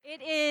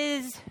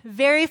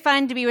very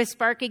fun to be with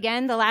Spark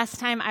again. The last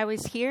time I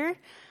was here,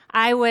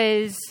 I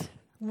was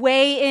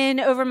way in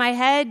over my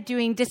head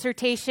doing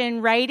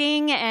dissertation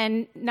writing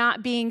and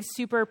not being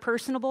super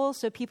personable.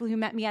 So people who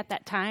met me at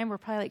that time were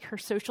probably like, her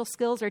social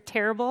skills are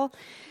terrible.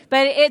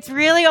 But it's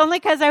really only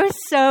because I was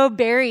so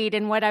buried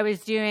in what I was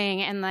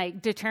doing and like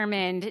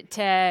determined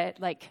to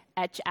like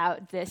etch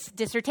out this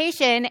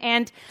dissertation.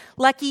 And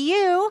lucky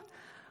you,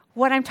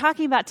 what I'm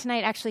talking about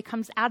tonight actually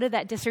comes out of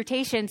that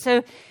dissertation.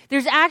 So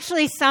there's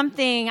actually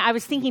something I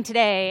was thinking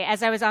today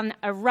as I was on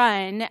a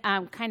run,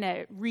 kind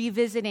of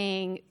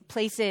revisiting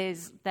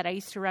places that I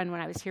used to run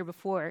when I was here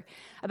before,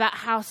 about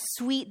how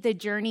sweet the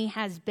journey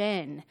has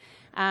been.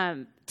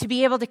 To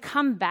be able to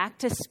come back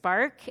to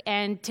Spark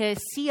and to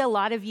see a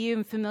lot of you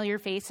and familiar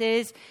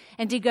faces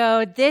and to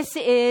go, this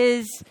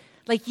is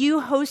like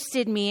you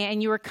hosted me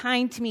and you were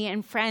kind to me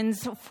and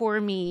friends for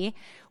me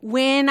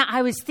when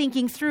I was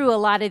thinking through a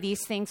lot of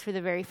these things for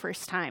the very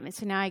first time. And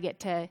so now I get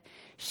to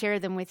share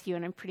them with you,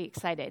 and I'm pretty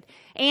excited.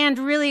 And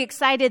really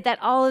excited that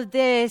all of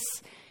this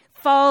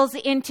falls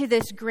into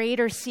this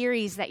greater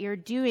series that you're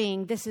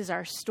doing, This Is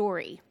Our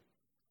Story.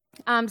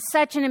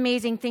 Such an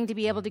amazing thing to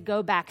be able to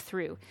go back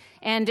through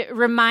and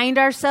remind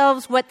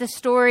ourselves what the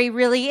story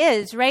really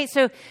is, right?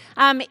 So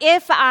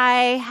if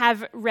I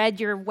have read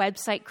your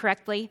website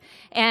correctly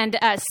and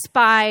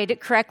spied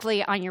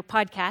correctly on your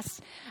podcast,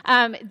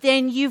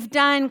 then you've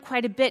done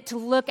quite a bit to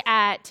look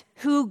at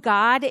who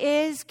God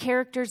is,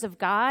 characters of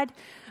God,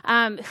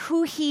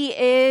 who he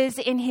is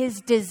in his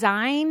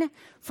design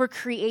for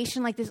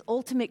creation, like this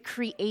ultimate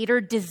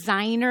creator,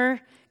 designer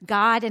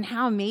God, and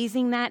how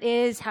amazing that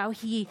is, how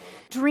he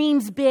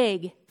dreams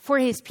big for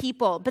his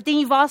people. But then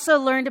you've also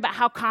learned about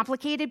how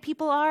complicated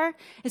people are.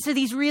 And so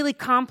these really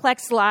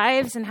complex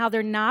lives and how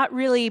they're not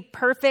really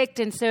perfect.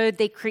 And so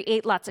they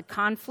create lots of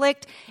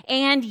conflict.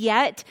 And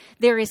yet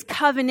there is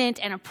covenant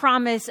and a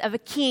promise of a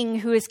king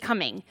who is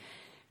coming.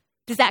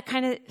 Does that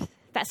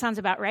that sounds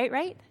about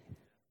right?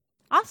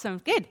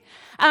 Awesome. Good.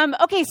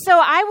 Okay,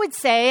 so I would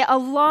say,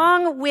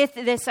 along with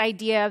this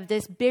idea of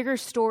this bigger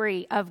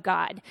story of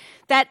God,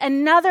 that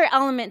another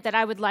element that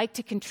I would like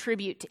to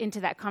contribute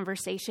into that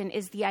conversation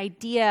is the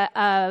idea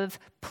of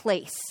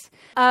place,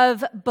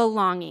 of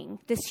belonging,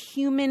 this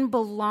human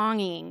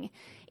belonging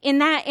in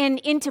that and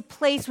into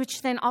place,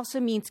 which then also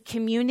means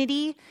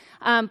community,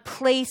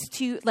 place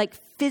to like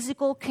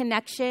physical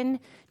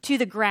connection to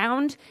the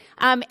ground.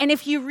 And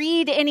if you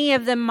read any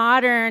of the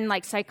modern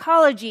like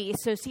psychology,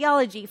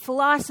 sociology,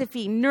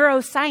 philosophy,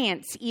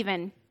 neuroscience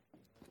even,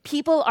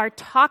 people are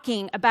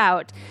talking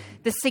about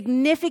the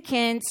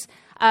significance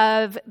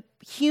of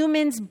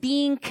humans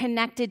being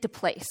connected to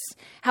place,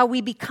 how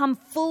we become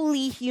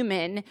fully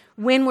human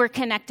when we're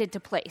connected to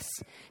place.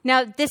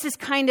 Now, this is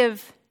kind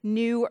of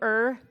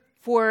newer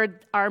for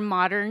our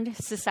modern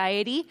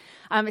society,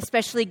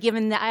 especially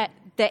given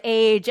the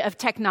age of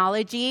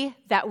technology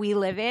that we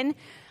live in.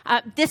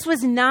 This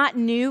was not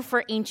new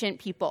for ancient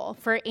people,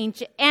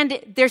 and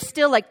there's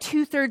still like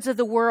 2/3 of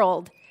the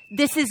world.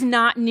 This is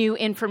not new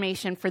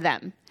information for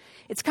them.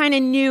 It's kind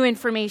of new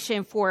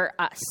information for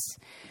us.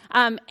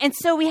 And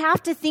so we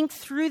have to think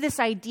through this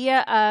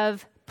idea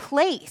of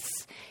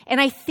place.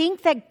 And I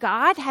think that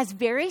God has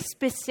very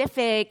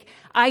specific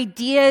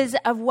ideas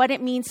of what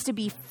it means to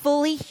be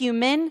fully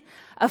human,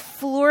 a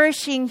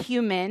flourishing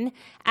human,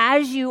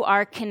 as you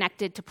are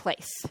connected to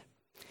place.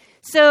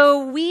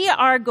 So we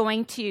are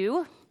going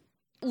to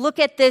look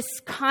at this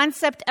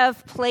concept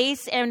of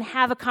place and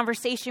have a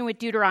conversation with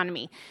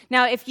Deuteronomy.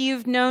 Now, if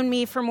you've known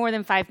me for more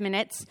than 5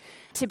 minutes,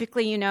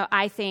 typically,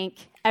 I think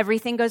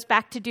everything goes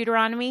back to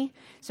Deuteronomy.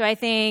 So I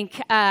think,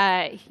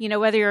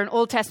 whether you're an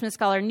Old Testament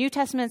scholar, New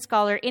Testament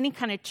scholar, any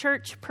kind of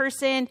church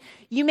person,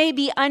 you may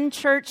be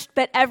unchurched,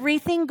 but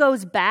everything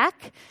goes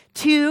back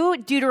to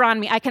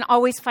Deuteronomy. I can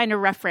always find a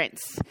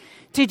reference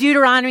to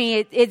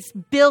Deuteronomy. It's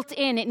built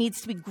in. It needs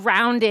to be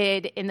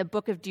grounded in the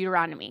book of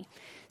Deuteronomy.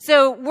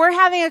 So we're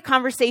having a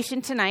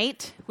conversation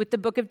tonight with the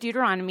book of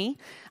Deuteronomy.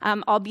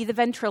 I'll be the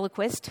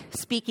ventriloquist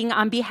speaking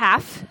on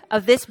behalf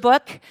of this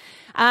book,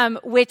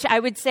 which I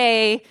would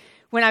say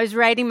when I was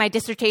writing my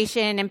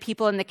dissertation and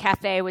people in the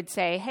cafe would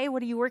say, hey,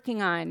 what are you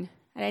working on?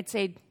 And I'd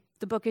say,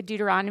 the book of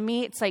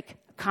Deuteronomy. It's like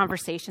a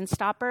conversation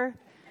stopper.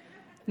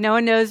 No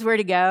one knows where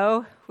to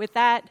go with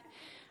that,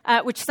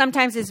 which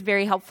sometimes is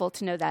very helpful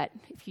to know that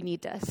if you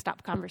need to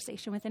stop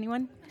conversation with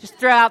anyone. Just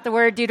throw out the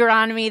word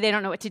Deuteronomy. They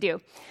don't know what to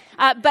do.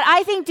 But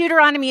I think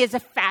Deuteronomy is a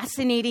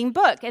fascinating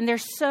book, and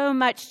there's so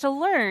much to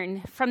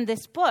learn from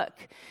this book.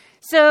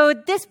 So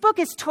this book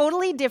is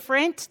totally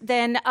different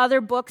than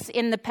other books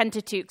in the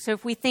Pentateuch. So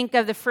if we think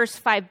of the first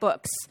 5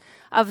 books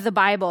of the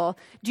Bible,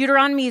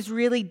 Deuteronomy is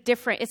really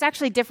different. It's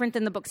actually different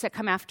than the books that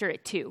come after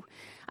it too.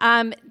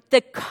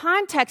 The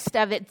context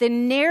of it, the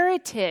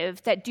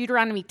narrative that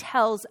Deuteronomy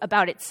tells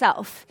about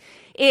itself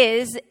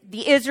is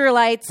the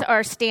Israelites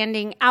are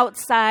standing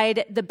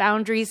outside the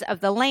boundaries of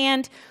the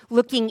land,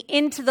 looking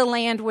into the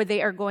land where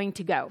they are going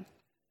to go.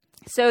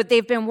 So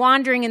they've been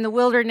wandering in the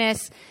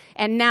wilderness,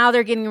 and now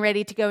they're getting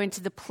ready to go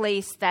into the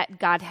place that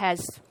God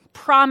has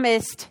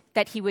promised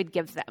that he would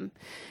give them.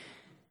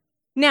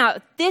 Now,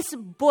 this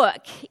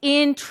book,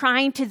 in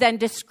trying to then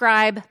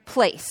describe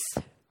place,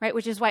 right,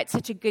 which is why it's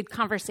such a good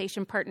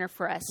conversation partner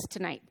for us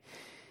tonight.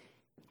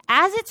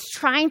 As it's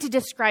trying to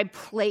describe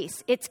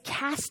place, it's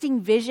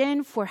casting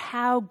vision for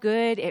how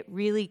good it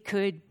really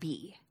could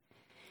be.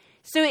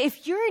 So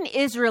if you're an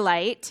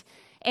Israelite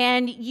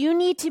and you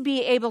need to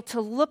be able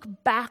to look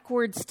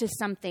backwards to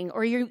something,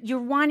 or you're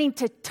wanting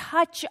to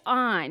touch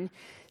on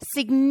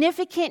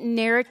significant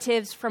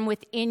narratives from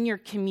within your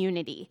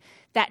community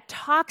that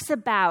talks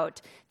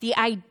about the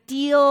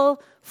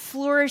ideal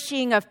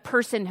flourishing of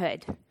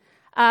personhood,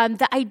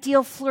 the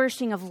ideal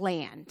flourishing of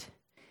land,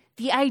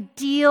 the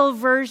ideal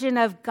version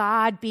of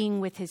God being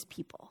with his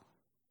people.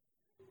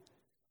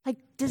 Like,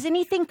 does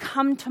anything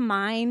come to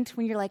mind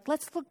when you're like,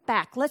 let's look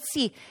back, let's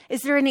see,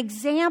 is there an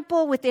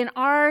example within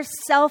our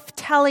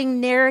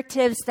self-telling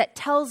narratives that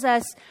tells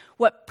us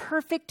what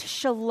perfect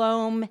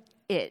shalom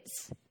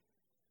is?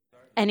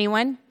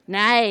 Anyone?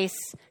 Nice.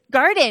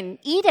 Garden,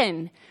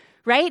 Eden,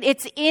 right?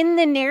 It's in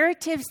the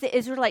narratives the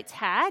Israelites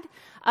had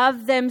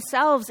of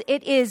themselves.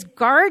 It is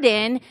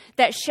garden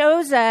that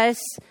shows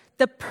us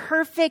the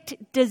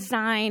perfect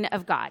design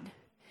of God.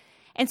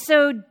 And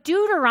so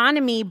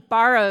Deuteronomy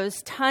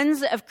borrows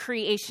tons of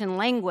creation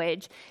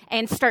language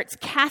and starts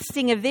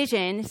casting a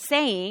vision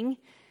saying,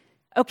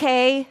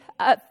 okay,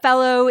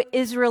 fellow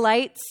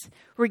Israelites,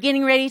 we're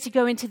getting ready to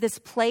go into this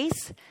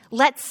place.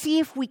 Let's see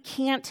if we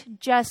can't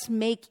just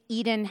make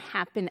Eden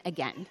happen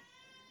again.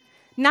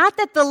 Not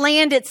that the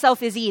land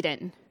itself is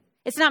Eden.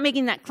 It's not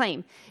making that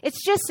claim.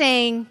 It's just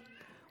saying,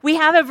 we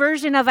have a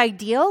version of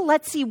ideal.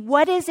 Let's see,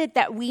 what is it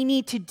that we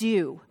need to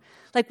do?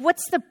 Like,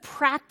 what's the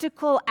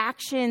practical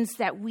actions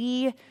that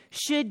we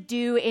should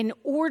do in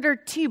order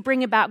to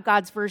bring about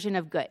God's version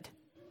of good?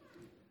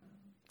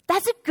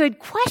 That's a good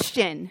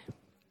question,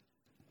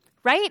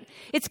 right?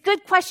 It's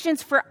good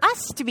questions for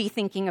us to be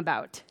thinking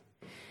about.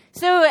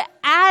 So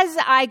as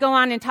I go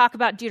on and talk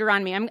about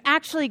Deuteronomy, I'm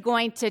actually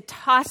going to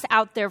toss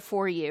out there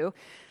for you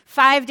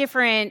 5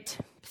 different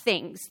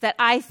things that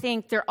I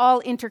think they're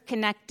all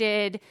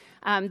interconnected.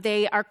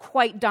 They are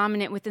quite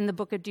dominant within the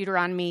book of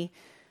Deuteronomy.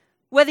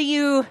 Whether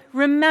you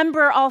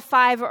remember all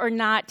 5 or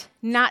not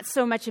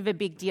so much of a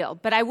big deal.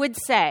 But I would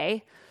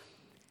say,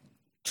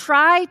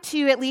 try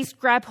to at least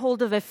grab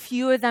hold of a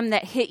few of them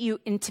that hit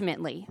you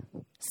intimately.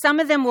 Some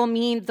of them will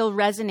mean they'll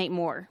resonate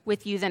more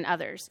with you than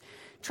others.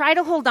 Try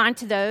to hold on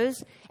to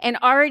those and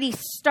already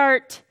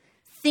start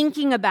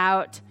thinking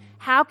about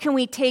how can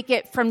we take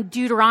it from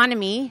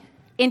Deuteronomy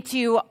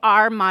into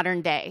our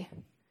modern day,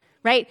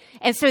 right?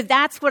 And so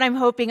that's what I'm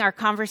hoping our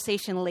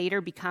conversation later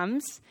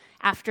becomes.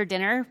 After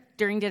dinner,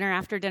 during dinner,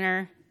 after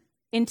dinner,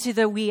 into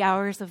the wee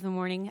hours of the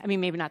morning. I mean,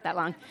 maybe not that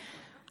long.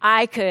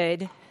 I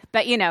could,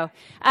 but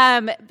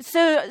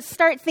So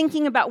start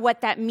thinking about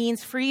what that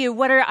means for you.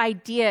 What are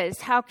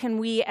ideas? How can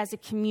we as a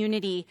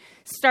community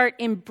start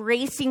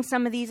embracing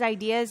some of these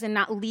ideas and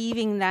not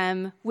leaving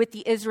them with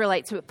the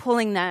Israelites, but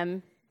pulling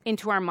them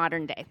into our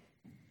modern day?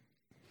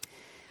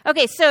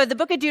 Okay, so the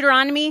book of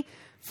Deuteronomy,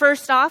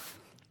 first off,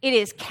 it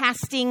is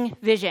casting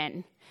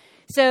vision.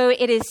 So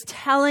it is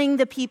telling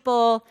the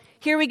people,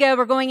 here we go,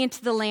 we're going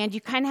into the land.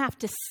 You kind of have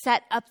to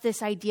set up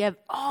this idea of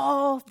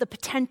all the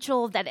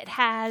potential that it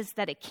has,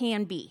 that it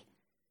can be.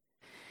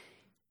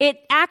 It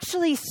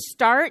actually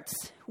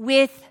starts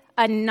with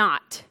a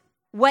not.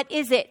 What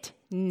is it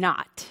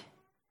not?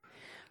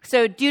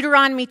 So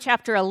Deuteronomy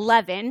chapter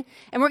 11,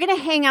 and we're going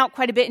to hang out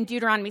quite a bit in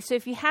Deuteronomy. So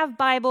if you have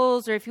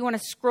Bibles or if you want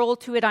to scroll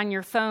to it on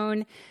your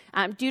phone,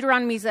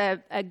 Deuteronomy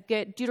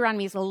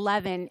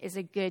 11 is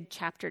a good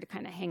chapter to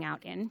kind of hang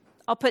out in.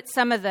 I'll put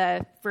some of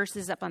the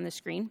verses up on the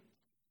screen.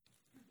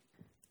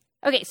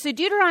 Okay, so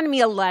Deuteronomy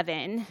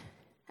 11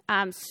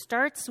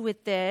 starts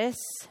with this,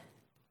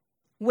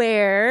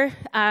 where,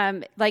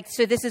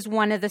 so this is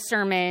one of the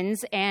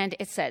sermons, and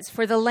it says,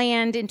 "For the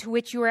land into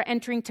which you are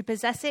entering to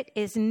possess it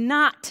is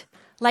not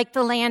like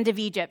the land of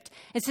Egypt."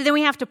 And so then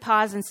we have to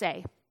pause and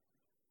say,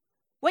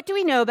 what do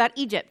we know about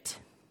Egypt?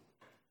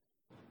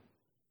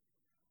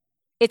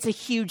 It's a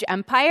huge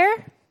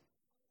empire,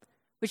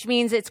 which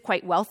means it's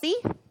quite wealthy.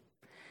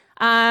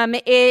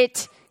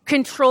 It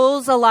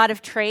controls a lot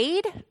of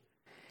trade.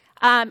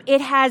 It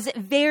has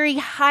very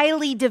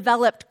highly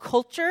developed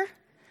culture,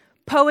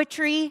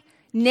 poetry,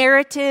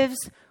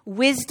 narratives,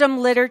 wisdom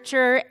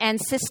literature,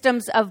 and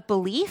systems of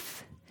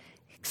belief.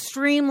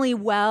 Extremely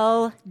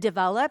well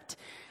developed.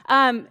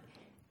 The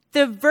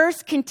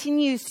verse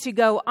continues to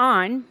go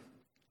on.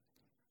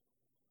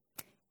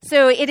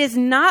 So it is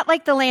not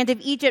like the land of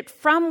Egypt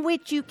from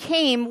which you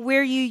came,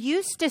 where you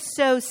used to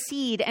sow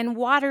seed and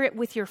water it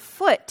with your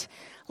foot,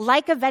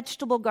 like a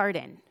vegetable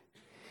garden.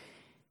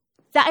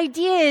 The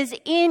idea is,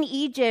 in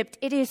Egypt,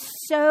 it is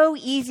so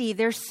easy.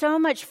 There's so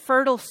much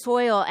fertile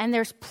soil, and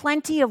there's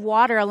plenty of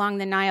water along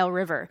the Nile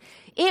River.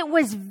 It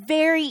was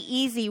very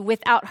easy,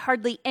 without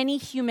hardly any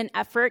human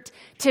effort,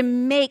 to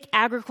make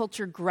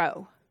agriculture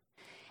grow.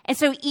 And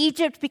so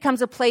Egypt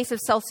becomes a place of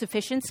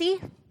self-sufficiency.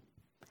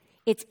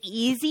 It's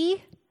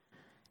easy.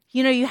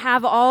 You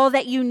have all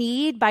that you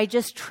need by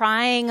just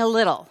trying a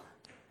little.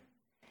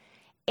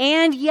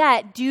 And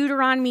yet,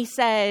 Deuteronomy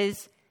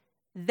says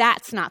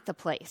that's not the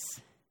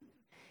place.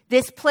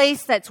 This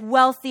place that's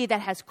wealthy,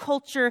 that has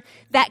culture,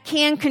 that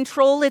can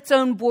control its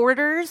own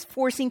borders,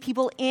 forcing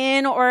people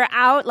in or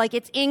out, like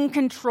it's in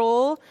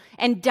control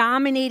and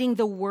dominating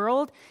the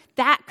world,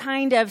 that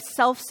kind of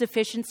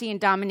self-sufficiency and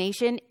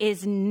domination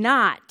is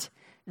not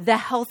the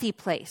healthy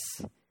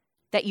place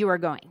that you are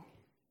going.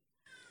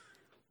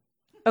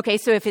 Okay,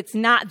 so if it's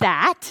not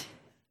that,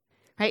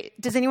 right,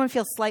 does anyone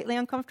feel slightly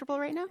uncomfortable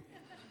right now?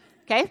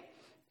 Okay.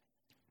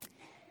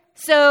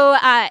 So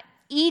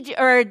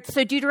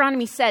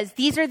Deuteronomy says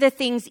these are the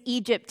things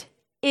Egypt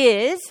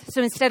is.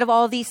 So instead of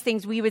all these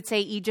things, we would say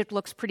Egypt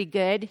looks pretty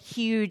good,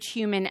 huge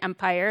human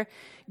empire.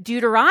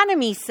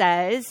 Deuteronomy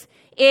says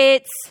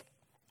it's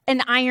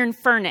an iron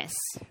furnace.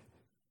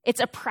 It's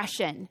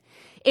oppression.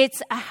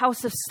 It's a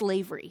house of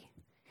slavery.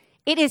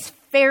 It is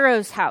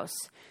Pharaoh's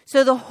house.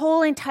 So the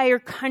whole entire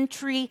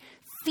country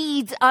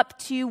feeds up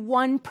to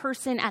one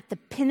person at the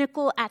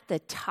pinnacle at the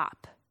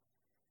top.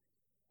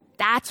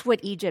 That's what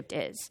Egypt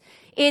is.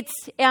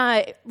 It's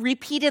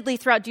repeatedly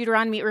throughout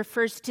Deuteronomy, it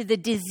refers to the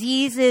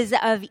diseases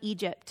of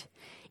Egypt.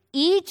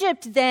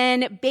 Egypt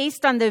then,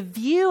 based on the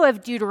view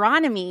of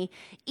Deuteronomy,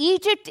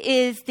 Egypt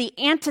is the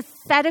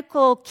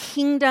antithetical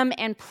kingdom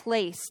and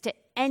place to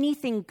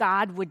anything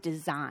God would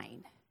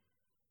design.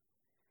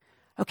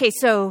 Okay,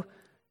 so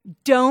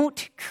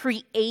don't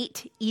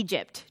create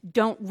Egypt.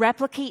 Don't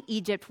replicate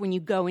Egypt when you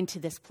go into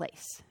this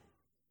place.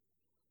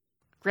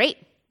 Great.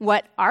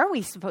 What are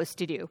we supposed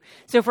to do?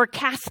 So if we're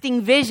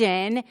casting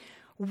vision,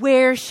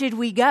 where should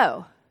we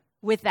go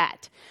with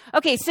that?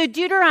 Okay, so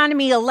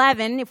Deuteronomy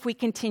 11, if we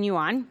continue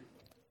on,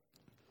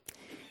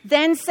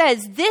 then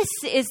says, this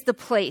is the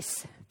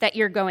place that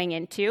you're going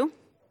into.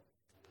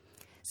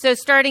 So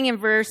starting in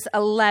verse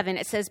 11,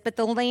 it says, but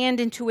the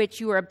land into which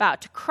you are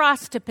about to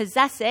cross to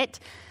possess it,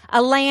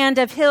 a land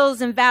of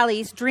hills and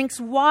valleys, drinks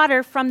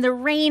water from the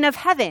rain of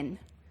heaven,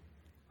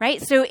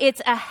 right? So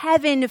it's a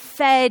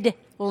heaven-fed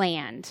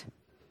land.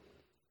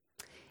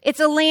 It's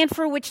a land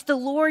for which the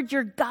Lord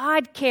your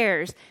God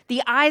cares.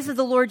 The eyes of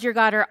the Lord your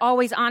God are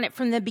always on it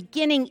from the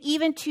beginning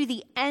even to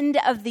the end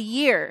of the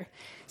year.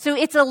 So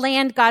it's a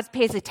land God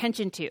pays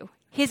attention to.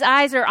 His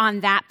eyes are on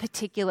that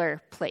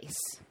particular place.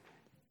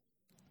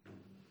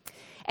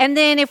 And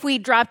then if we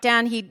drop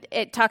down,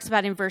 it talks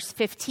about in verse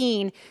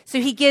 15.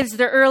 So he gives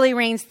the early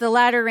rains, the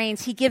latter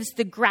rains. He gives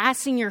the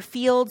grass in your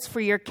fields for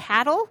your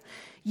cattle.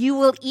 You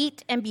will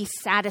eat and be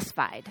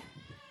satisfied.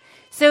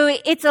 So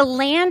it's a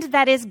land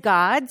that is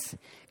God's.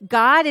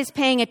 God is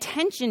paying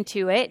attention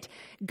to it.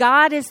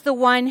 God is the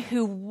one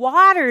who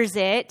waters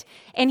it,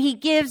 and he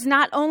gives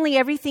not only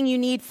everything you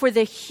need for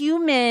the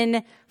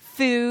human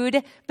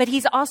food, but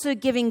he's also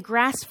giving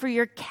grass for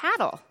your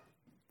cattle.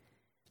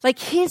 Like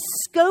his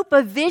scope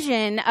of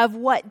vision of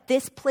what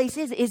this place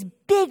is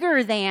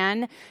bigger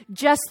than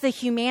just the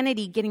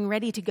humanity getting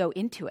ready to go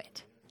into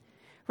it.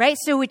 Right?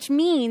 So which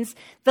means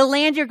the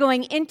land you're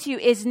going into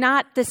is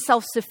not the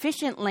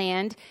self-sufficient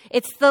land.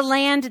 It's the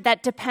land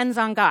that depends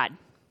on God.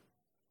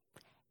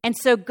 And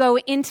so go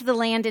into the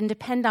land and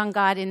depend on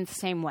God in the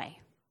same way.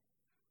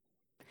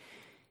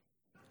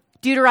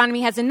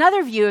 Deuteronomy has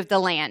another view of the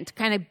land,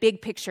 kind of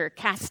big picture,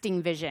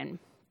 casting vision.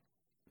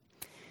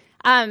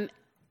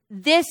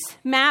 This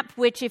map,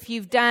 which if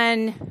you've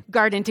done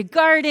Garden to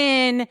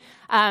Garden,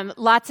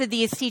 lots of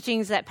these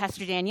teachings that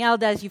Pastor Danielle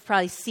does, you've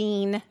probably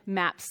seen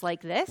maps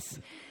like this.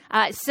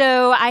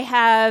 So I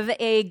have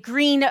a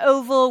green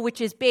oval,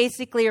 which is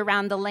basically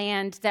around the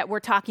land that we're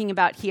talking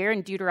about here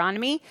in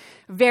Deuteronomy.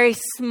 Very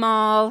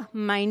small,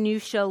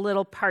 minutia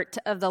little part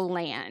of the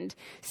land.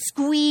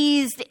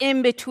 Squeezed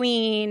in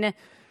between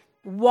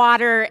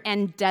water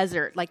and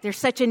desert. Like there's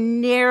such a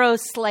narrow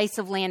slice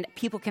of land that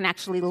people can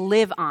actually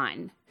live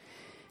on.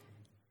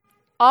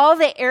 All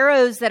the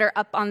arrows that are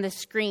up on the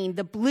screen,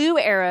 the blue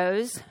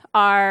arrows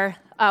are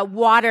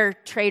water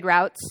trade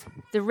routes.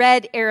 The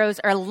red arrows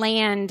are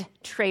land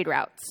trade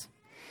routes.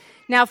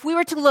 Now, if we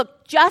were to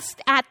look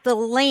just at the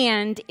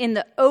land in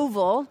the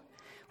oval,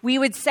 we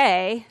would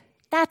say,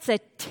 that's a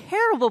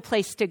terrible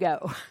place to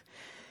go.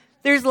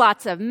 There's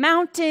lots of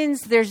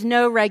mountains. There's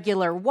no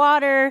regular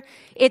water.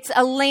 It's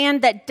a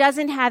land that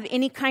doesn't have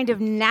any kind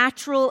of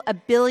natural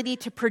ability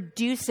to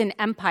produce an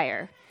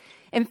empire.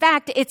 In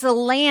fact, it's a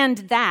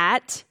land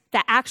that,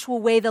 the actual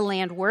way the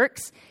land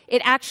works,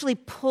 it actually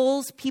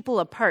pulls people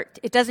apart.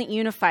 It doesn't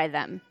unify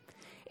them.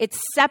 It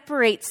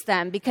separates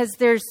them because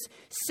there's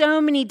so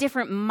many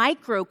different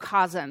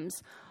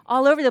microcosms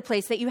all over the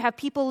place that you have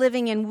people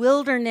living in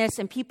wilderness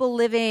and people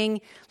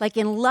living like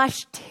in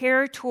lush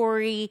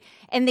territory,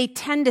 and they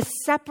tend to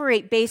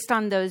separate based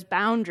on those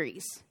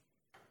boundaries.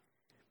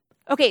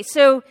 Okay,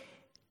 so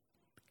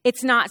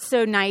it's not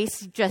so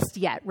nice just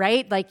yet,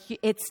 right? Like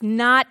it's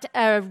not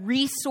a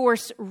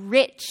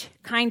resource-rich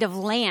kind of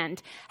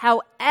land.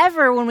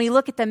 However, when we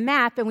look at the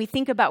map and we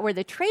think about where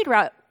the trade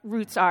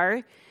routes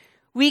are,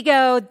 we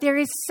go, there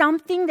is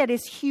something that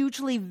is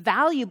hugely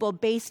valuable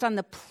based on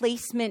the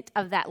placement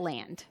of that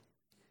land,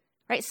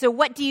 right? So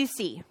what do you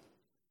see?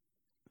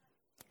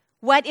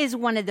 What is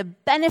one of the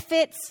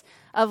benefits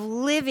of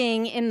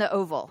living in the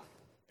oval?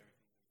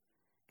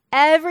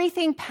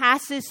 Everything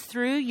passes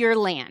through your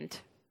land.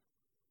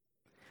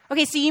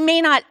 Okay, so you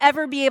may not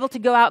ever be able to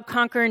go out,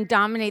 conquer, and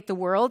dominate the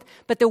world,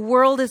 but the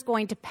world is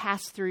going to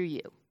pass through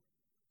you.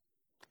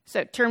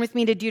 So turn with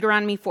me to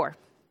Deuteronomy 4.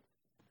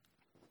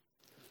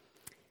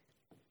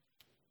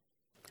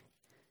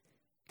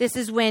 This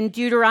is when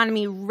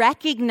Deuteronomy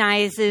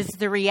recognizes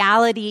the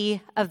reality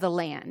of the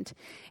land.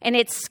 And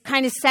it's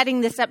kind of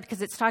setting this up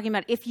because it's talking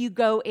about if you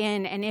go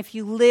in and if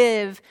you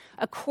live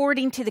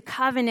according to the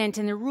covenant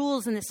and the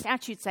rules and the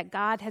statutes that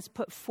God has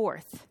put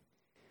forth.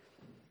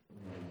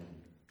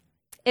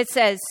 It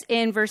says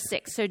in verse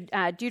 6, so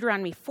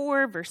Deuteronomy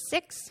 4, verse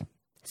 6,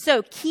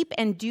 so keep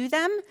and do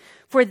them,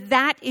 for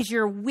that is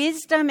your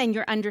wisdom and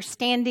your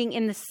understanding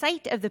in the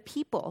sight of the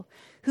people,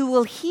 who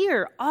will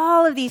hear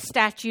all of these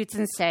statutes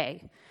and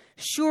say,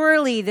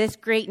 surely this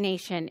great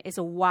nation is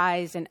a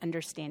wise and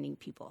understanding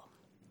people.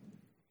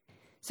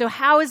 So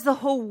how is the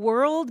whole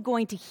world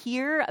going to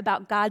hear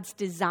about God's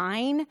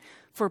design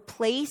for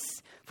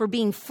place, for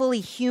being fully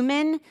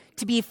human,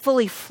 to be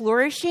fully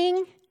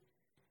flourishing?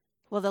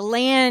 Well, the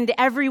land,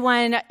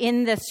 everyone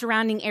in the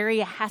surrounding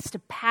area has to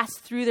pass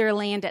through their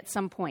land at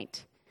some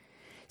point.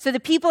 So the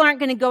people aren't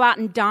going to go out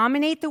and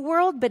dominate the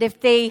world, but if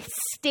they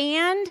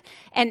stand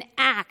and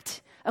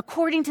act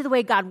according to the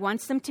way God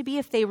wants them to be,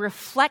 if they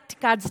reflect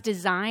God's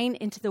design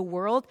into the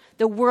world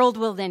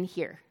will then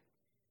hear.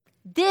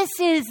 This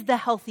is the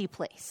healthy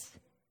place.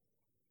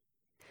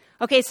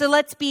 Okay, so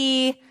let's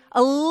be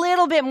a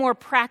little bit more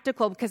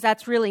practical because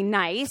that's really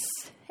nice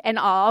and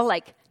all,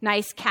 like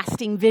nice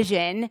casting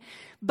vision.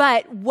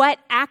 But what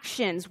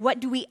actions, what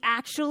do we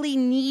actually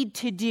need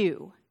to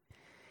do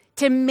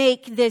to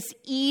make this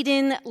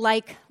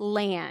Eden-like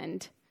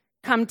land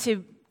come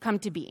to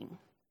being?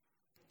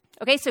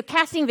 Okay, so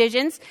casting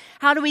visions,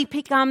 how do we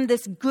become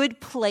this good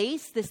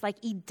place, this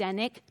like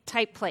Edenic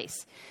type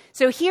place?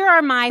 So here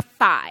are my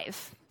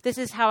 5. This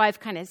is how I've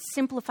kind of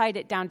simplified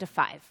it down to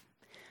 5.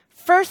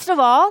 First of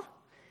all,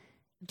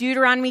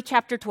 Deuteronomy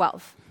chapter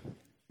 12.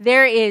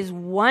 There is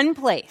one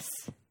place.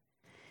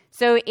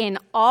 So in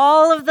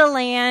all of the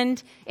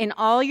land, in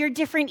all your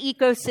different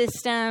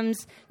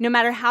ecosystems, no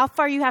matter how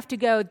far you have to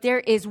go, there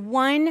is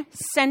one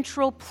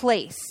central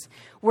place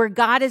where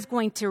God is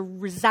going to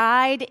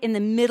reside in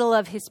the middle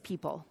of his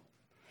people,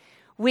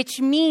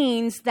 which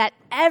means that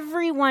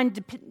everyone,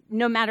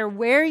 no matter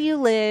where you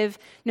live,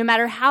 no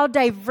matter how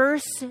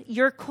diverse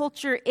your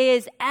culture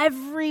is,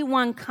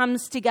 everyone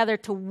comes together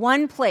to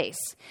one place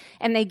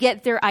and they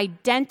get their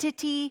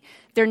identity,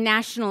 their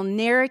national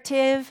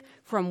narrative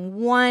from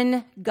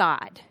one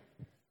God.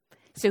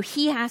 So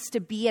he has to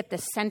be at the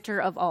center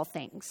of all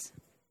things.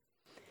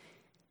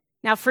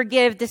 Now,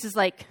 forgive, this is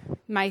like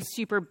my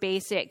super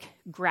basic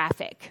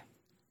graphic.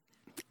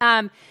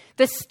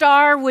 The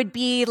star would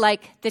be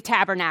like the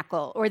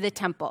tabernacle or the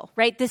temple,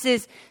 right? This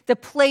is the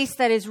place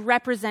that is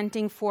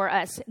representing for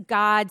us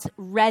God's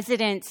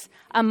residence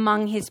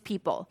among his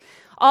people.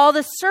 All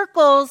the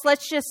circles,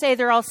 let's just say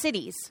they're all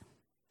cities.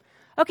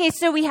 Okay,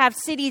 so we have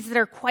cities that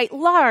are quite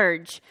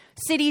large,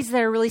 cities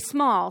that are really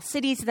small,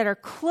 cities that are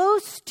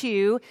close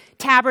to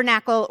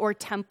tabernacle or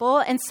temple,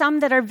 and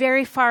some that are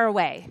very far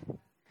away.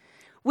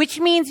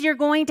 Which means you're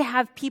going to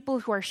have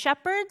people who are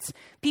shepherds,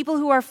 people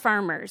who are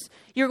farmers.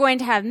 You're going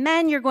to have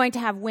men, you're going to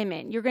have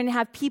women. You're going to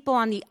have people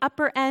on the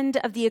upper end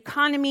of the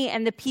economy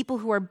and the people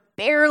who are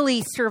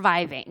barely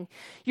surviving.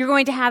 You're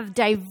going to have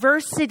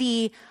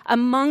diversity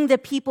among the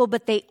people,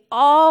 but they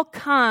all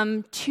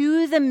come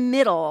to the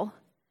middle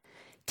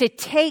to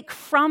take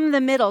from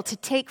the middle, to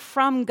take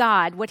from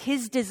God what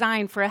his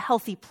design for a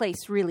healthy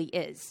place really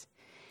is.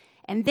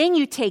 And then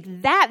you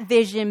take that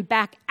vision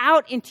back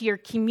out into your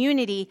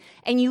community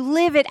and you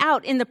live it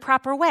out in the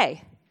proper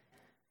way.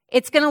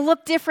 It's going to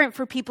look different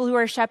for people who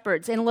are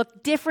shepherds and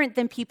look different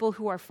than people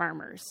who are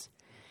farmers.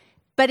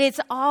 But it's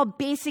all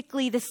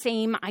basically the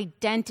same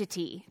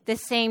identity, the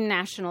same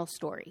national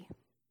story.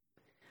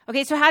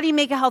 Okay, so how do you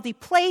make a healthy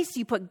place?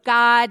 You put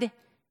God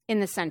in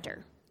the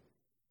center.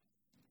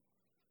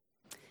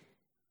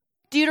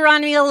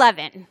 Deuteronomy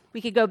 11.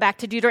 We could go back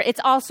to Deuteronomy.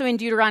 It's also in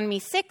Deuteronomy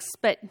 6,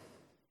 but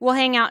we'll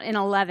hang out in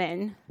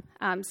 11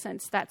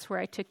 since that's where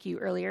I took you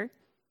earlier.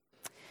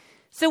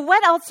 So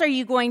what else are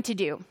you going to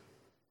do?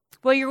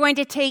 Well, you're going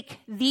to take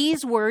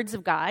these words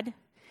of God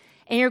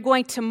and you're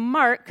going to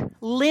mark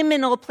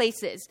liminal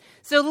places.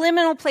 So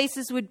liminal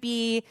places would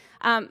be,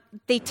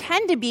 they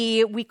tend to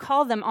be, we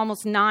call them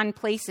almost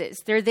non-places.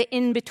 They're the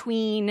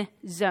in-between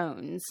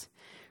zones,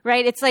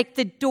 right? It's like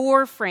the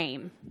door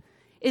frame.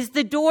 Is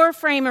the door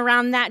frame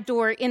around that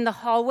door in the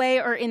hallway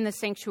or in the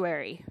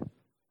sanctuary?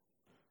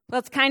 Well,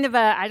 it's kind of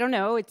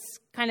it's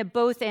kind of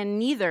both and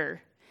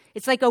neither.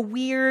 It's like a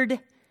weird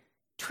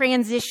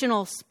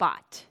transitional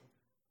spot.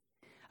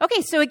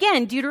 Okay, so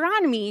again,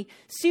 Deuteronomy,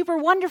 super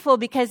wonderful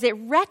because it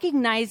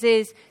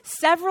recognizes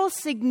several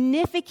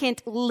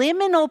significant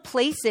liminal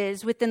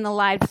places within the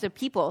lives of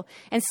people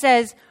and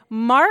says,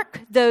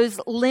 mark those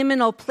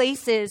liminal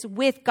places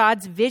with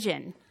God's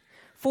vision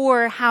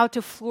for how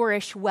to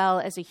flourish well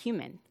as a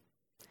human.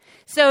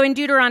 So in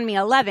Deuteronomy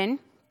 11,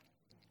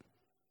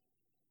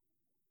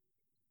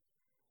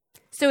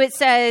 so it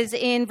says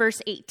in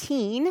verse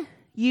 18,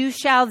 "You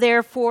shall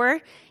therefore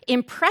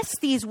impress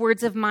these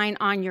words of mine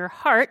on your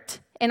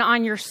heart and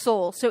on your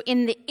soul," so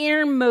in the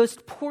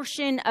innermost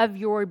portion of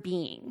your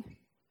being.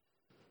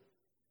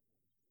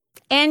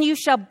 "And you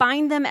shall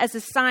bind them as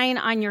a sign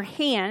on your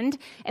hand,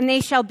 and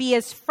they shall be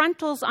as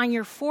frontals on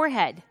your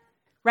forehead,"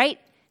 right?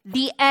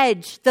 The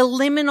edge, the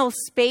liminal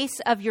space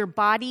of your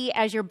body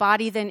as your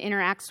body then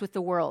interacts with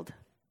the world.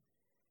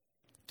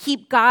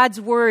 Keep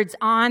God's words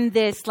on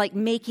this, like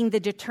making the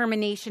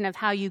determination of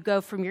how you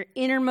go from your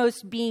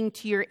innermost being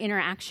to your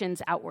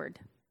interactions outward.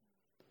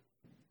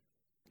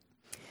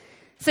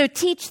 "So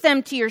teach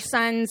them to your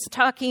sons,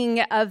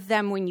 talking of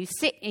them when you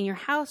sit in your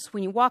house,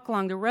 when you walk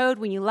along the road,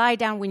 when you lie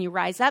down, when you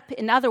rise up."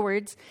 In other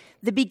words,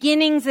 the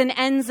beginnings and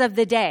ends of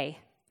the day.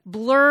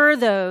 Blur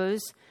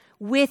those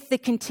with the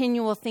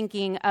continual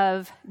thinking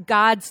of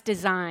God's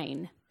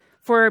design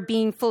for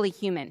being fully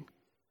human.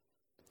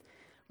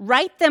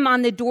 "Write them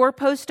on the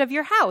doorpost of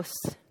your house."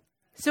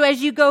 So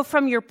as you go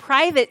from your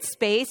private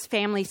space,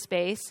 family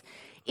space,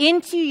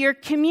 into your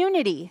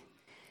community,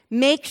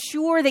 make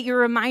sure that you're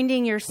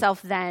reminding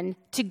yourself then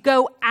to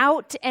go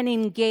out and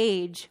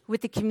engage with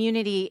the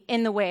community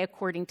in the way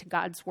according to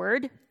God's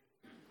word.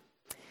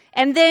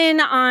 And then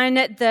on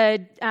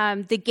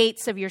the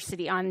gates of your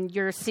city, on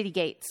your city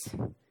gates.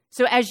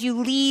 So as you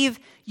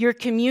leave your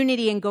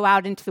community and go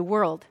out into the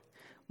world,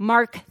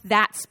 mark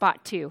that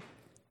spot too.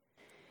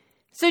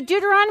 So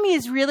Deuteronomy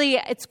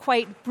it's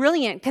quite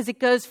brilliant because it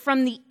goes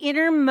from the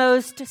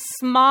innermost,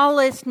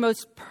 smallest,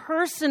 most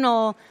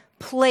personal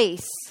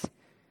place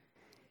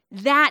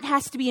that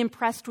has to be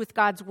impressed with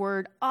God's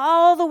word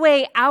all the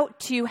way out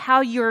to how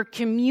your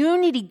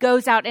community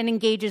goes out and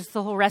engages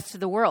the whole rest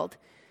of the world.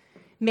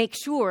 Make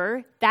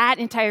sure that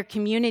entire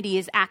community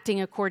is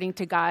acting according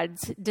to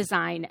God's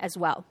design as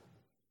well.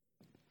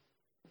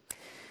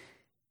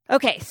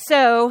 Okay,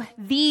 so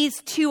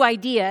these two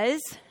ideas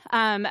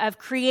of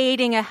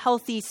creating a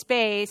healthy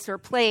space or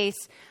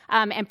place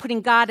and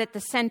putting God at the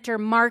center,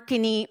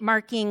 marking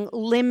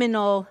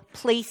liminal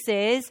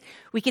places,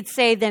 we could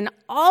say then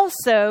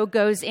also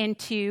goes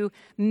into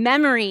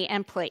memory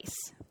and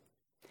place.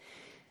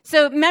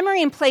 So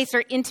memory and place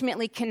are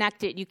intimately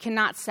connected. You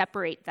cannot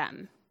separate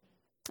them.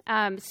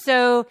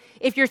 So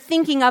if you're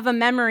thinking of a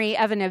memory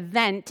of an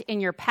event in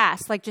your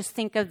past, like just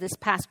think of this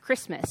past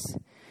Christmas,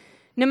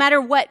 no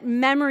matter what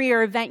memory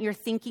or event you're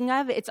thinking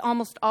of, it's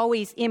almost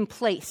always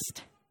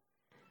emplaced.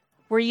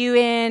 Were you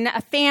in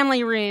a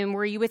family room?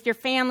 Were you with your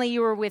family?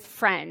 You were with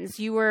friends.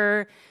 You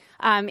were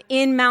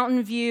in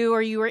Mountain View,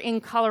 or you were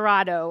in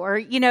Colorado, or,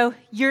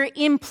 you're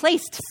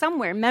emplaced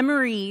somewhere.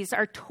 Memories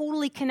are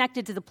totally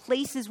connected to the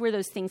places where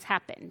those things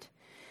happened,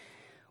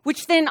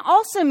 which then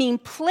also mean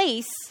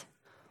place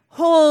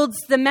holds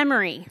the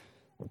memory.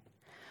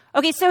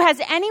 Okay, so has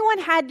anyone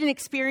had an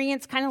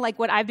experience kind of like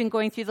what I've been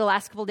going through the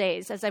last couple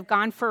days as I've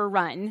gone for a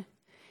run?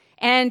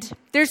 And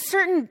there's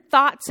certain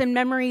thoughts and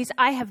memories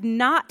I have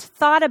not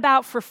thought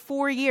about for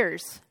 4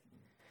 years.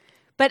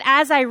 But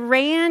as I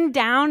ran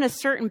down a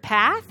certain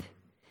path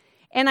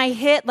and I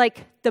hit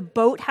like the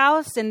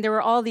boathouse and there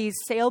were all these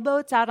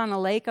sailboats out on the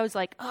lake, I was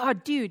like, oh,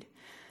 dude,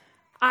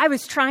 I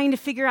was trying to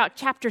figure out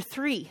chapter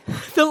 3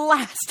 the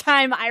last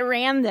time I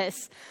ran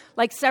this,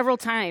 like several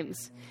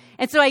times.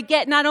 And so I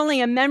get not only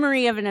a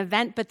memory of an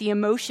event, but the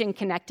emotion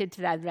connected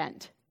to that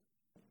event.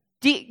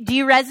 Do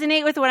you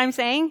resonate with what I'm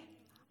saying?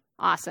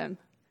 Awesome.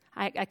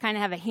 I kind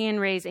of have a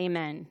hand raise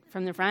amen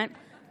from the front.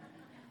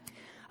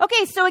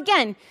 Okay, so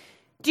again,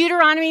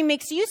 Deuteronomy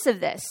makes use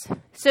of this.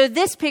 So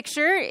this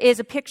picture is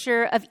a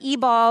picture of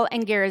Ebal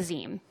and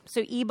Gerizim.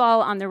 So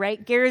Ebal on the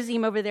right,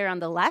 Gerizim over there on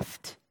the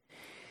left.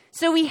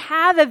 So we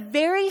have a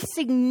very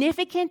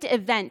significant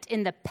event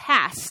in the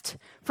past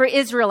for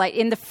Israelite,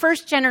 in the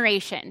first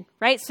generation,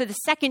 right? So the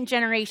second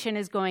generation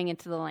is going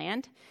into the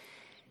land.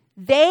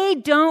 They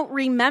don't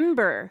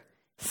remember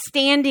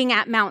standing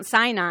at Mount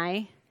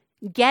Sinai,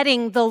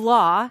 getting the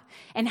law,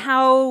 and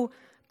how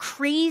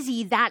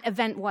crazy that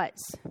event was.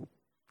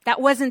 That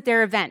wasn't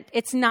their event.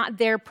 It's not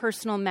their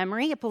personal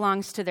memory. It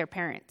belongs to their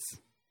parents.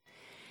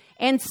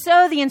 And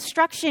so the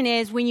instruction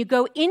is when you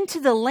go into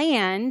the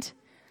land,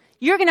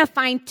 you're going to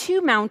find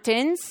 2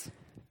 mountains.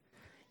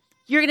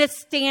 You're going to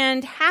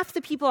stand half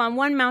the people on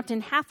one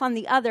mountain, half on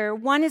the other.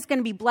 One is going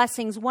to be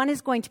blessings. One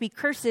is going to be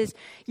curses.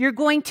 You're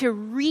going to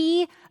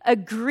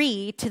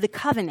re-agree to the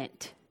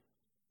covenant.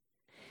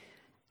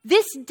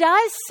 This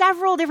does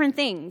several different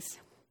things.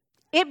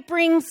 It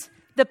brings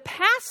the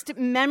past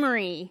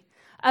memory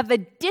of a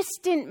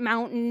distant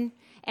mountain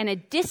and a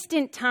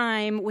distant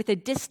time with a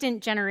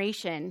distant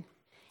generation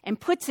and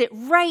puts it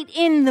right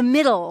in the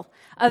middle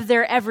of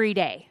their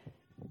everyday.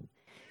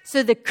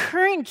 So the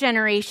current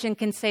generation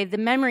can say the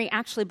memory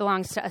actually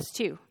belongs to us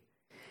too.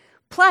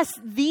 Plus,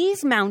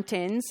 these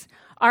mountains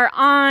are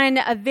on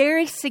a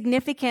very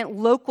significant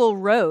local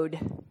road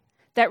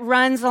that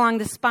runs along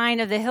the spine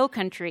of the hill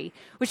country,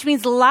 which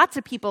means lots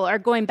of people are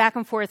going back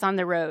and forth on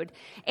the road.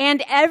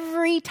 And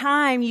every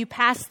time you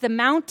pass the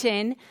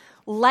mountain,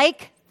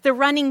 like the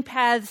running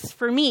paths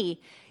for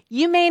me.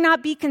 You may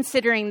not be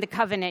considering the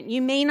covenant.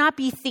 You may not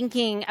be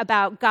thinking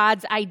about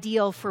God's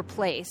ideal for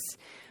place.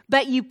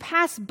 But you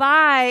pass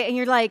by and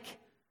you're like,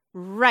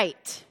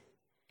 right.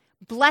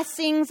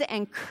 Blessings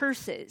and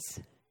curses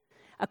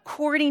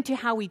according to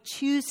how we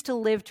choose to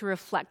live to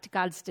reflect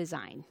God's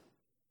design.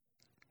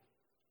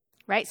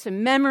 Right? So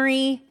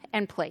memory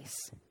and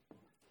place.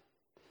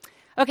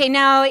 Okay,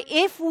 now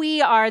if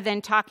we are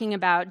then talking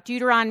about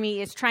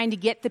Deuteronomy is trying to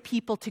get the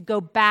people to go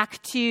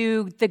back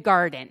to the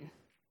garden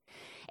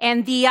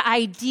and the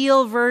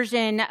ideal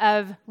version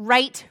of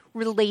right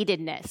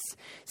relatedness.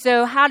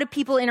 So how do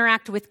people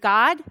interact with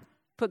God?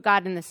 Put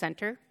God in the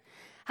center.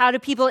 How do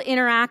people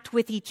interact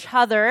with each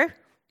other?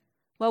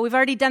 Well, we've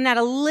already done that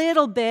a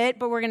little bit,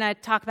 but we're going to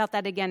talk about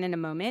that again in a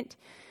moment.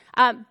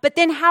 But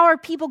then how are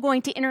people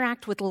going to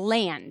interact with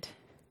land,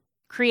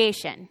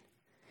 creation,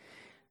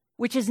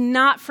 which is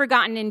not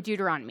forgotten in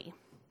Deuteronomy?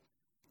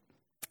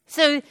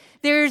 So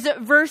there's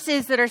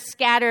verses that are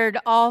scattered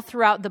all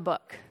throughout the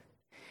book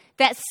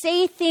that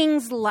say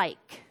things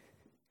like,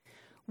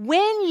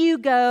 when you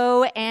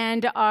go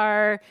and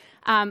are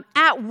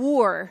at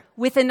war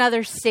with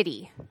another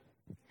city,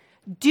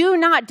 do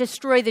not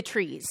destroy the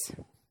trees,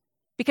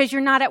 because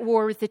you're not at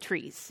war with the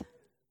trees.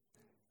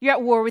 You're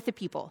at war with the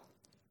people.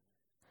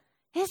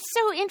 It's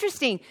so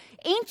interesting.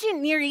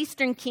 Ancient Near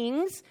Eastern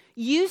kings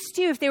used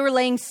to, if they were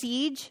laying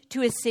siege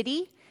to a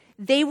city,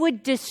 they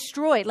would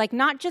destroy, like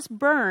not just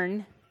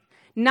burn,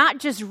 not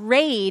just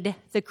raid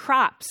the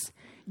crops,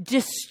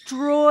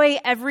 destroy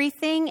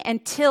everything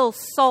and till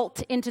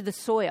salt into the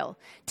soil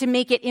to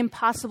make it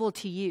impossible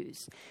to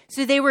use.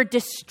 So they were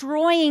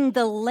destroying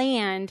the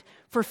land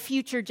for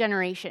future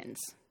generations.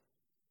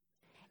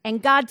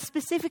 And God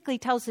specifically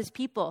tells his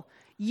people,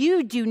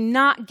 you do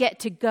not get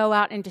to go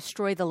out and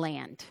destroy the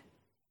land.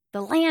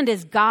 The land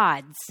is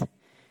God's,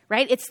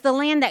 right? It's the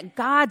land that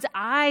God's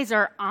eyes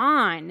are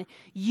on.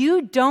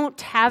 You don't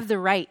have the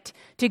right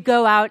to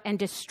go out and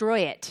destroy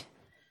it.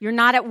 You're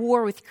not at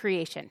war with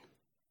creation.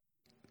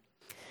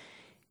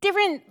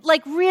 Different,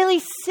 like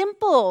really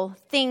simple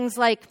things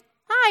like,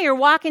 you're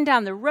walking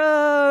down the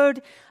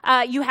road,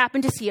 you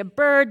happen to see a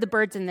bird, the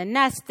bird's in the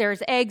nest,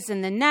 there's eggs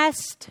in the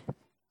nest.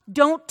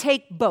 Don't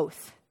take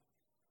both.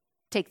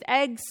 Take the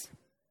eggs,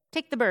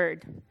 take the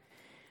bird.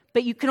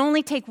 But you can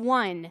only take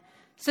one.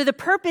 So the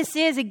purpose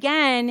is,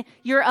 again,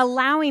 you're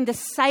allowing the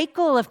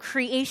cycle of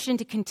creation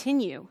to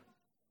continue.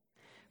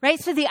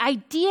 Right? So the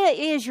idea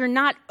is you're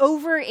not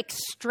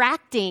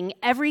over-extracting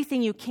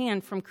everything you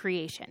can from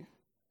creation.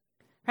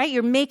 Right?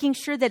 You're making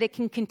sure that it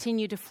can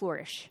continue to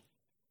flourish.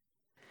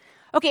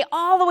 Okay,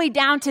 all the way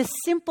down to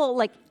simple,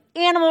 like,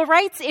 animal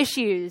rights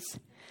issues.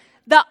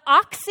 The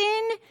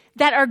oxen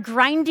that are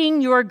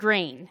grinding your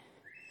grain,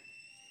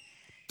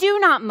 do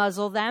not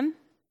muzzle them.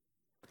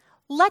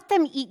 Let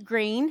them eat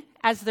grain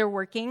as they're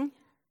working.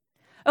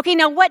 Okay,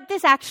 now what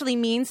this actually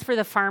means for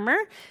the farmer,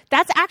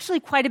 that's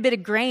actually quite a bit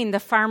of grain the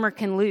farmer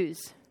can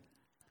lose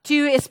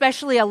to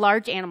especially a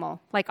large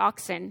animal like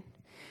oxen.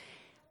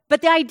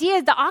 But the idea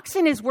is the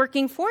oxen is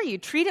working for you.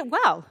 Treat it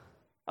well.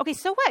 Okay,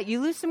 so what?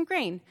 You lose some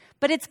grain.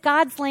 But it's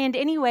God's land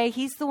anyway.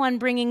 He's the one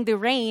bringing the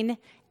rain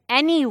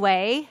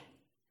anyway.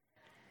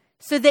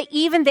 So that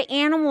even the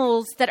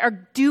animals that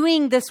are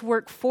doing this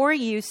work for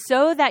you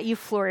so that you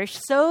flourish,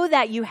 so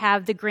that you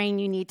have the grain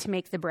you need to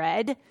make the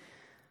bread,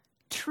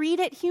 treat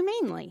it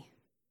humanely.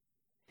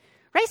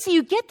 Right? So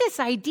you get this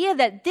idea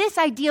that this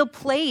ideal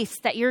place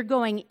that you're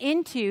going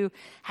into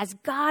has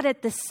God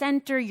at the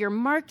center. You're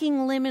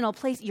marking liminal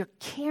place. You're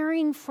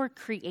caring for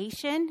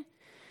creation.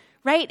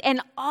 Right?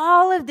 And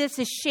all of this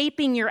is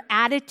shaping your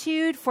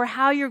attitude for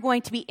how you're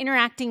going to be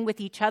interacting with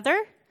each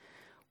other,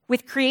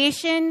 with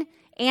creation,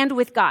 and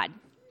with God.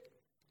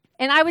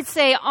 And I would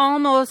say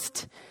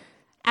almost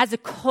as a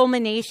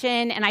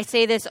culmination, and I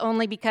say this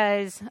only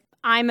because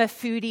I'm a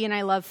foodie and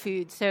I love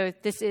food, so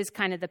this is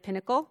kind of the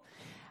pinnacle.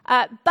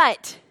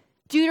 But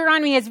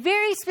Deuteronomy has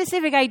very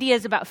specific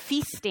ideas about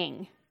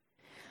feasting.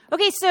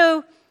 Okay,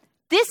 so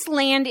this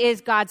land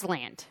is God's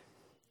land.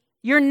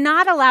 You're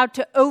not allowed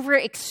to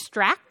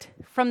over-extract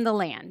from the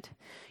land.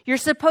 You're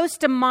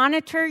supposed to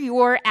monitor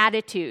your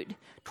attitude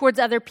towards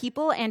other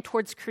people and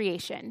towards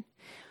creation,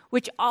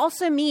 which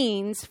also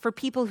means for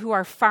people who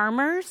are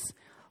farmers,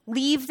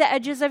 leave the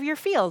edges of your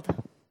field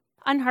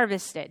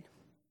unharvested.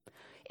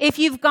 If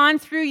you've gone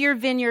through your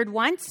vineyard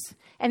once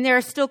and there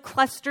are still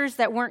clusters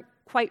that weren't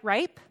quite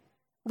ripe,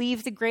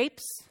 leave the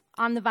grapes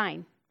on the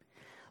vine.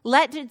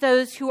 Let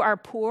those who are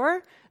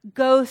poor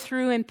go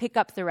through and pick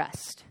up the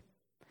rest.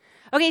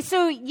 Okay,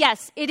 so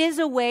yes, it is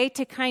a way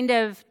to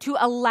to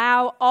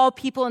allow all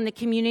people in the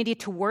community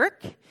to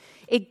work.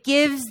 It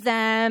gives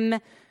them,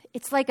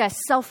 it's like a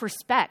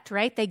self-respect,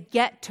 right? They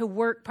get to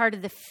work part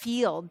of the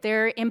field.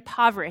 They're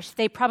impoverished.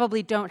 They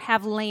probably don't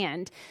have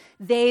land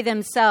they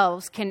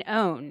themselves can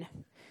own,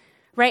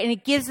 right? And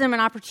it gives them an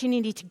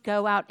opportunity to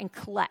go out and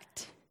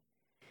collect.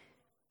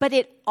 But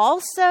it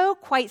also,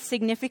 quite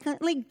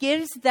significantly,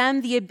 gives them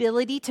the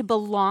ability to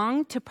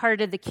belong to part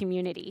of the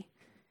community.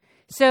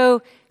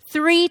 So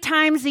 3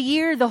 times a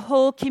year, the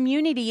whole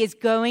community is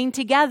going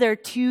together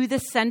to the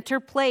center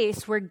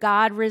place where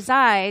God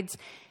resides.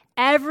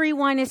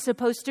 Everyone is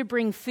supposed to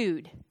bring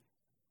food.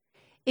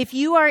 If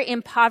you are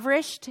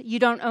impoverished, you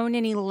don't own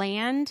any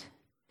land,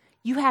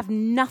 you have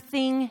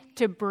nothing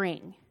to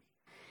bring.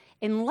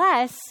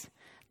 Unless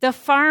the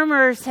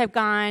farmers have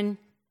gone,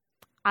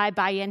 I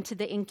buy into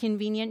the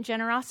inconvenient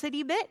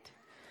generosity bit.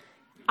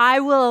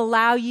 I will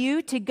allow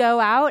you to go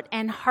out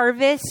and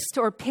harvest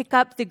or pick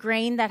up the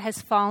grain that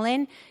has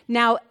fallen.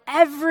 Now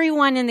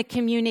everyone in the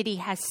community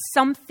has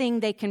something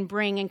they can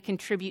bring and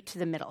contribute to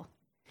the middle.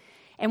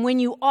 And when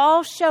you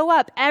all show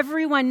up,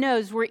 everyone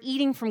knows we're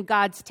eating from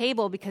God's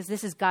table because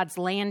this is God's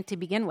land to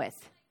begin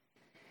with.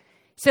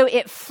 So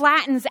it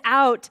flattens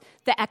out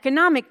the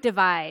economic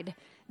divide,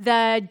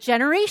 the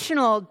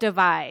generational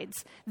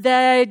divides,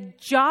 the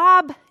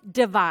job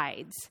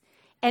divides.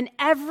 And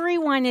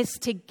everyone is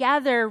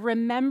together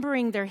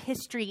remembering their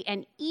history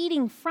and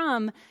eating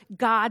from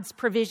God's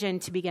provision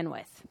to begin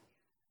with.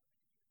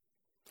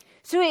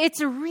 So it's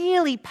a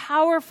really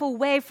powerful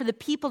way for the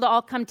people to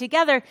all come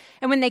together.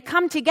 And when they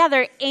come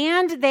together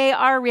and they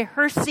are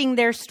rehearsing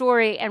their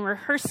story and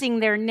rehearsing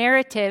their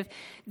narrative,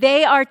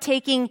 they are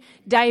taking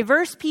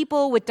diverse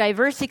people with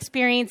diverse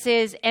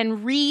experiences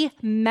and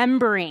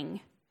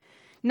remembering,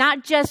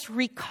 not just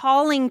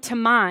recalling to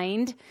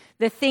mind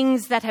the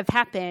things that have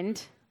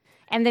happened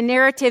and the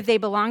narrative they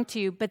belong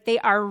to, but they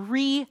are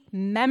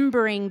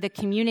remembering the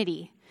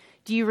community.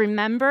 Do you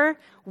remember?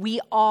 We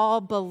all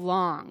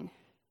belong.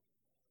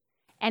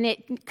 And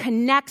it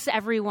connects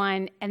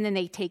everyone, and then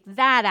they take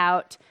that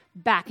out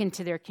back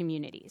into their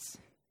communities.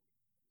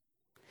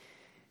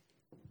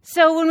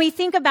 So when we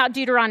think about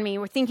Deuteronomy,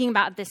 we're thinking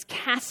about this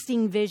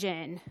casting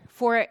vision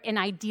for an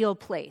ideal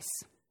place,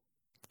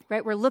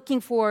 right? We're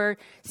looking for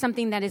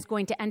something that is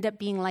going to end up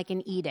being like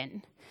an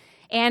Eden.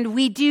 And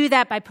we do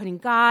that by putting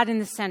God in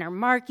the center,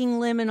 marking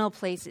liminal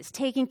places,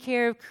 taking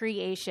care of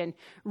creation,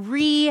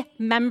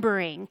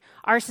 remembering,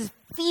 ours is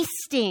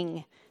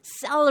feasting,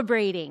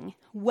 celebrating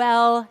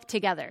well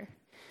together,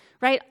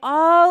 right?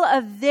 All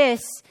of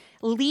this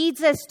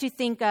leads us to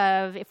think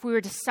of, if we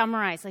were to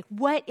summarize, like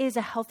what is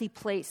a healthy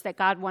place that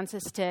God wants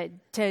us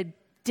to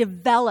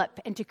develop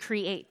and to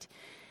create?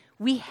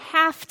 We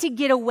have to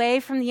get away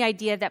from the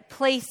idea that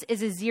place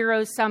is a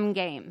zero-sum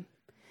game.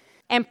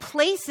 And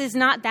place is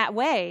not that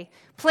way.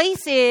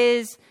 Place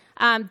is,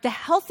 the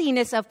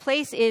healthiness of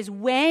place is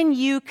when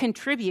you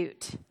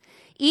contribute.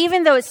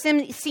 Even though it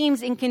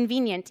seems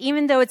inconvenient,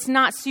 even though it's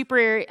not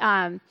super,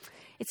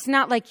 it's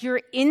not like your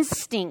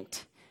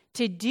instinct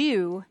to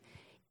do,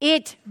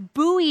 it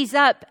buoys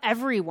up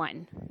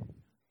everyone.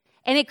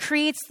 And it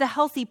creates the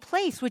healthy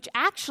place, which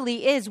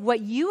actually is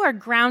what you are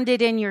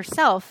grounded in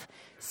yourself,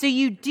 so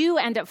you do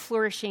end up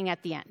flourishing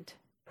at the end.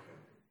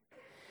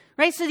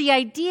 Right? So the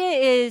idea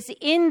is,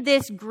 in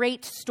this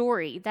great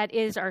story that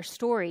is our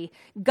story,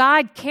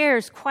 God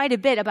cares quite a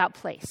bit about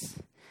place,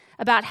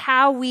 about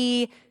how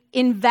we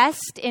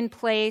invest in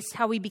place,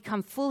 how we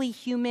become fully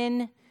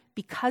human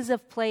because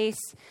of place.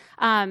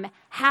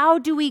 How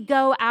do we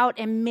go out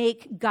and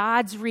make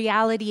God's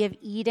reality of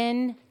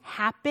Eden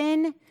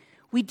happen?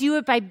 We do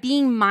it by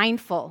being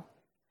mindful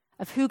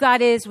of who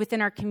God is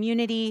within our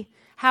community,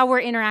 how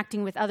we're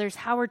interacting with others,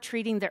 how we're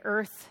treating the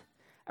earth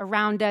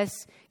around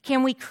us.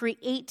 Can we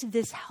create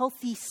this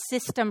healthy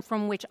system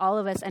from which all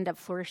of us end up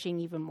flourishing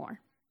even more?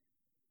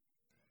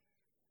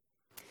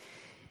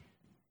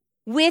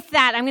 With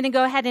that, I'm going to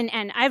go ahead and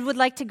end. I would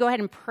like to go ahead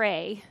and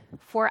pray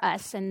for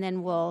us, and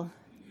then we'll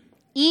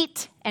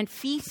eat and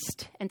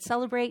feast and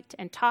celebrate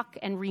and talk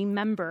and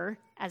remember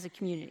as a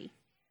community.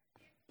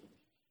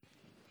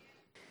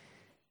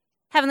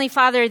 Heavenly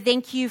Father,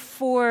 thank you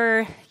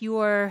for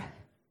your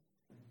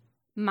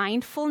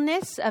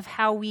mindfulness of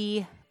how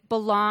we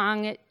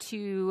belong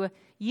to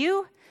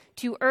you,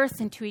 to earth,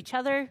 and to each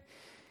other.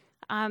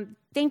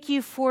 Thank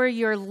you for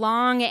your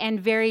long and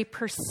very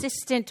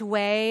persistent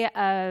way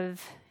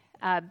of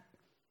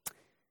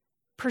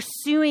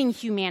pursuing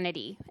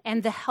humanity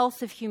and the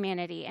health of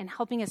humanity and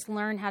helping us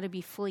learn how to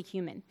be fully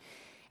human.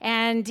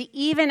 And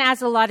even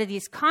as a lot of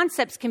these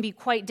concepts can be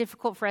quite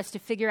difficult for us to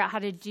figure out how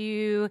to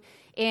do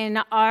in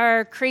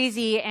our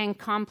crazy and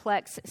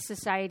complex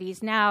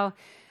societies now,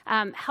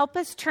 help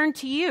us turn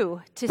to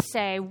you to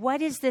say,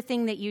 what is the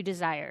thing that you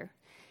desire?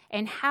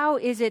 And how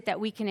is it that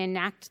we can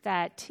enact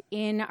that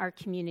in our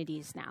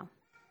communities now?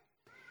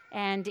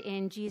 And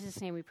in Jesus'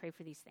 name we pray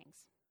for these things.